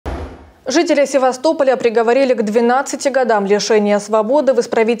Жителя Севастополя приговорили к 12 годам лишения свободы в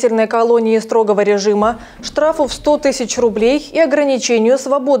исправительной колонии строгого режима, штрафу в 100 тысяч рублей и ограничению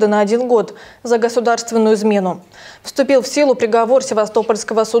свободы на 1 год за государственную измену. Вступил в силу приговор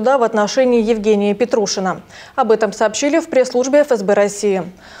Севастопольского суда в отношении Евгении Петрушина. Об этом сообщили в пресс-службе ФСБ России.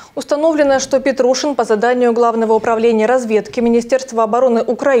 Установлено, что Петрушин по заданию Главного управления разведки Министерства обороны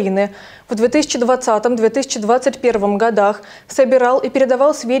Украины в 2020-2021 годах собирал и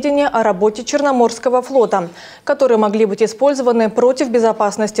передавал сведения о работе Черноморского флота, которые могли быть использованы против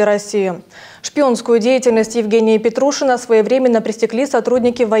безопасности России. Шпионскую деятельность Евгении Петрушина своевременно пресекли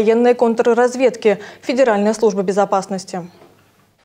сотрудники военной контрразведки Федеральной службы безопасности.